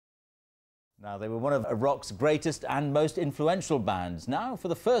Now, they were one of rock's greatest and most influential bands. Now, for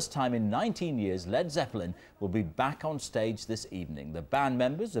the first time in 19 years, Led Zeppelin will be back on stage this evening. The band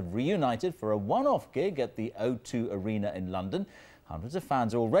members have reunited for a one-off gig at the O2 Arena in London. Hundreds of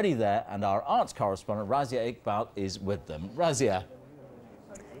fans are already there, and our arts correspondent Razia Iqbal is with them. Razia.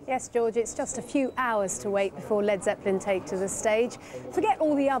 Yes, George, it's just a few hours to wait before Led Zeppelin take to the stage. Forget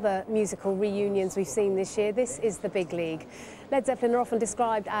all the other musical reunions we've seen this year. This is the big league. Led Zeppelin are often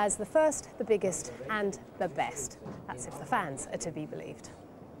described as the first, the biggest and the best. That's if the fans are to be believed.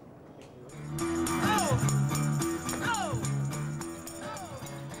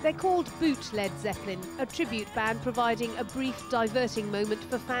 They're called Boot Led Zeppelin, a tribute band providing a brief, diverting moment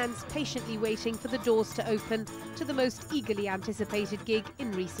for fans patiently waiting for the doors to open to the most eagerly anticipated gig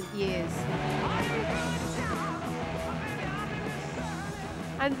in recent years.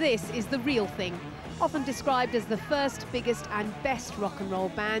 And this is the real thing. Often described as the first, biggest and best rock and roll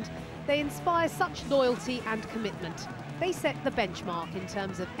band, they inspire such loyalty and commitment. They set the benchmark in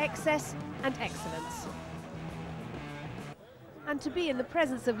terms of excess and excellence. And to be in the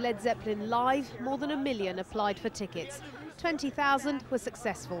presence of Led Zeppelin live, more than 1 million applied for tickets. 20,000 were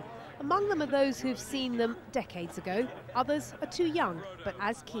successful. Among them are those who've seen them decades ago. Others are too young, but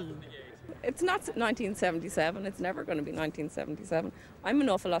as keen. It's not 1977, it's never going to be 1977. I'm an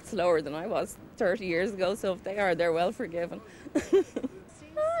awful lot slower than I was 30 years ago, so if they are, they're well forgiven. I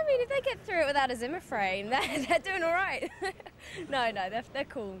mean, if they get through it without a Zimmer frame, they're doing all right. No, they're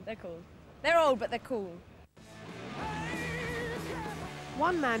cool, they're cool. They're old, but they're cool.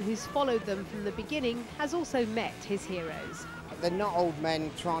 One man who's followed them from the beginning has also met his heroes. They're not old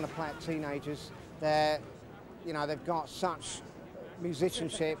men trying to play at teenagers. They've got such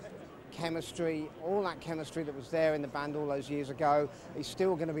musicianship, chemistry, all that chemistry that was there in the band all those years ago is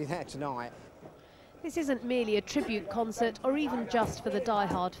still going to be there tonight. This isn't merely a tribute concert or even just for the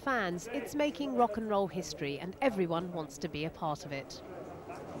die-hard fans. It's making rock and roll history, and everyone wants to be a part of it.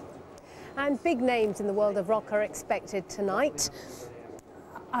 And big names in the world of rock are expected tonight.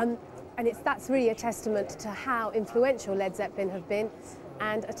 And that's really a testament to how influential Led Zeppelin have been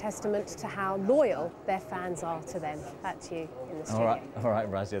and a testament to how loyal their fans are to them. That's you in the studio. All right,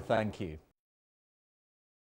 Razia, thank you.